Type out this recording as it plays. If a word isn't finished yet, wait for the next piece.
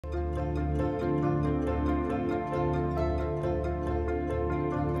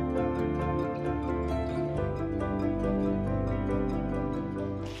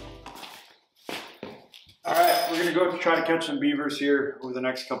we're gonna go try to catch some beavers here over the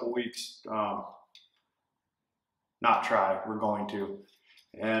next couple weeks. Not try, we're going to.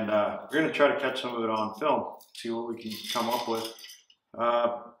 And we're gonna try to catch some of it on film, see what we can come up with.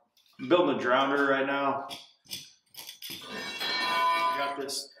 I'm building a drowner right now. I got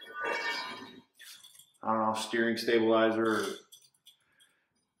this, I don't know, steering stabilizer. Or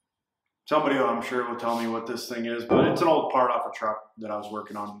somebody I'm sure will tell me what this thing is, but it's an old part off a truck that I was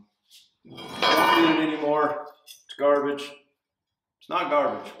working on. I don't need it anymore. It's garbage. It's not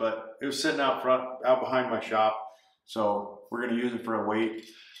garbage, but it was sitting out front, out behind my shop. So we're gonna use it for a weight.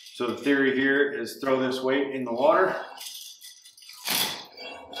 So the theory here is throw this weight in the water.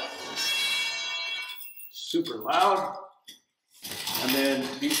 Super loud. And then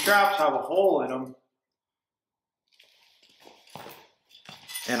these traps have a hole in them.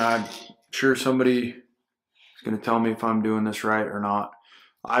 And I'm sure somebody is gonna tell me if I'm doing this right or not.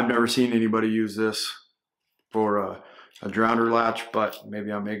 I've never seen anybody use this for a drowner latch, but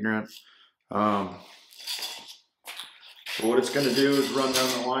maybe I'm ignorant. So what it's going to do is run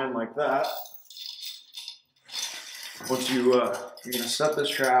down the line like that. Once you're going to set this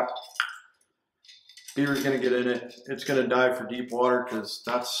trap, beaver's going to get in it. It's going to dive for deep water because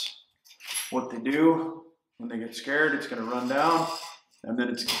that's what they do. When they get scared, it's going to run down, and then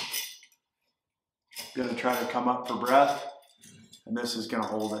it's going to try to come up for breath. And this is going to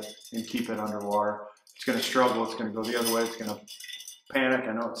hold it and keep it underwater. It's going to struggle. It's going to go the other way. It's going to panic.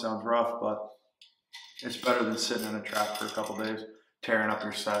 I know it sounds rough, but it's better than sitting in a trap for a couple days, tearing up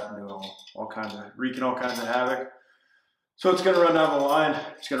your set and doing all kinds of, wreaking all kinds of havoc. So it's going to run down the line.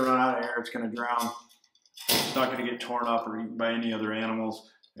 It's going to run out of air. It's going to drown. It's not going to get torn up or eaten by any other animals,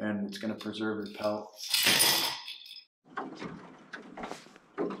 and it's going to preserve your pellet.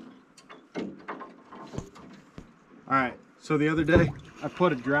 All right. So the other day, I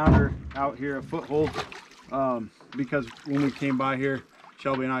put a drowner out here, a foothold, because when we came by here,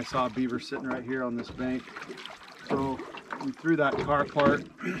 Shelby and I saw a beaver sitting right here on this bank. So we threw that car part,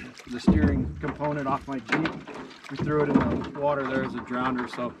 the steering component off my Jeep. We threw it in the water there as a drowner.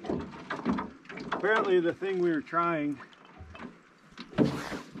 So apparently the thing we were trying,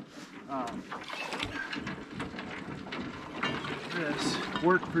 this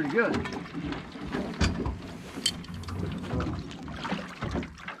worked pretty good.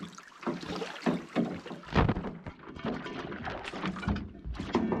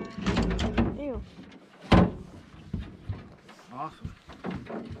 Awesome.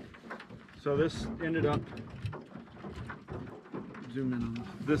 So this ended up, zoom in on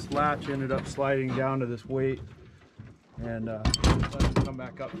this latch ended up sliding down to this weight and let it come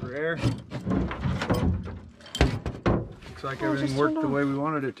back up for air. So, looks like everything worked the way we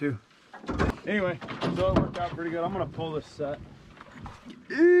wanted it to. Anyway, so it worked out pretty good. I'm gonna pull this set.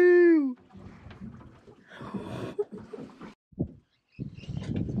 Ew.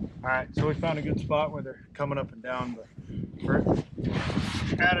 All right, so we found a good spot where they're coming up and down, but for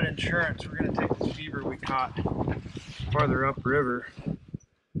added insurance, we're gonna take this beaver we caught farther upriver.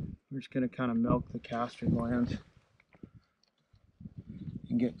 We're just gonna kind of milk the castor glands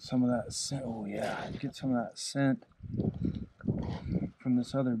and get some of that scent. Oh yeah, get some of that scent from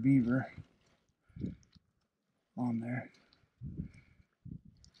this other beaver on there.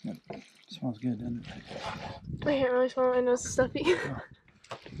 Yep. Smells good, doesn't it? I can't really smell, my nose is stuffy. Oh.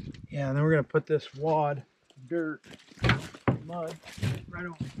 Yeah, and then we're gonna put this wad, dirt, mud, right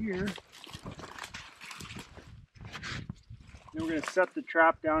over here. Then we're gonna set the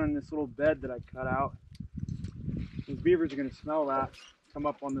trap down in this little bed that I cut out. These beavers are gonna smell that, come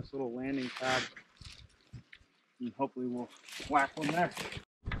up on this little landing pad, and hopefully we'll whack one there.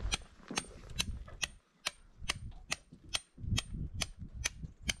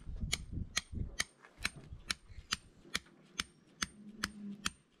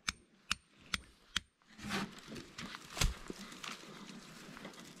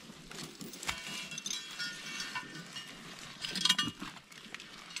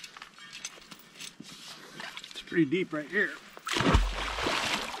 Pretty deep right here.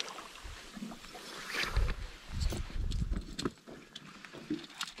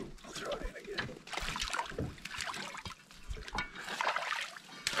 I'll throw it in again.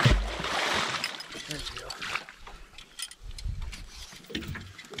 There we go.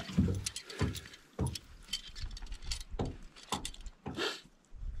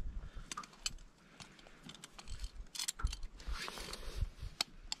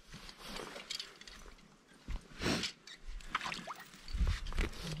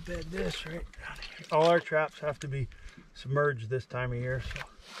 Bed this right down here. All our traps have to be submerged this time of year, so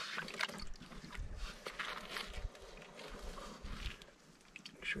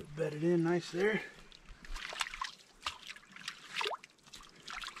make sure we bed it in nice there.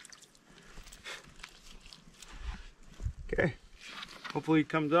 Okay, hopefully he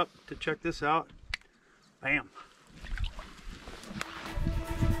comes up to check this out. Bam.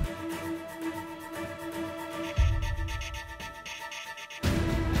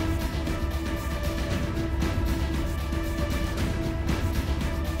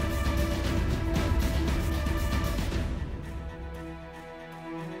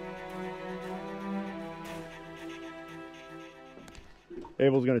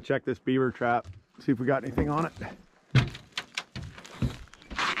 Abel's gonna check this beaver trap, see if we got anything on it.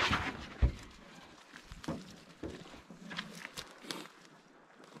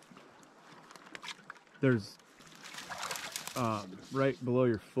 There's right below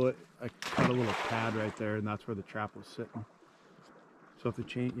your foot, I cut a little pad right there, and that's where the trap was sitting. So if the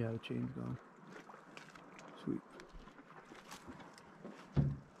chain, yeah, the chain's gone. Sweet.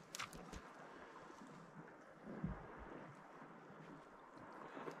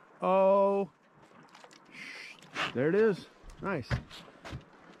 Oh, there it is. Nice.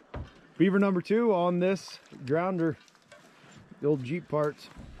 Beaver number 2 on this grounder, the old Jeep parts.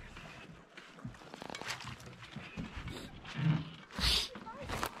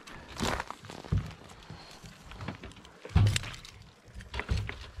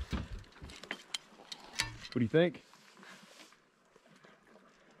 What do you think?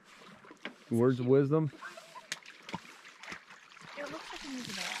 Words of wisdom? It looks like a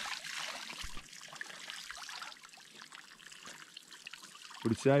music bag. What do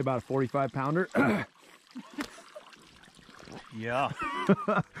you say about a 45 pounder? Yeah.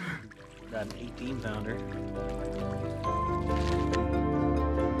 Got an 18 pounder.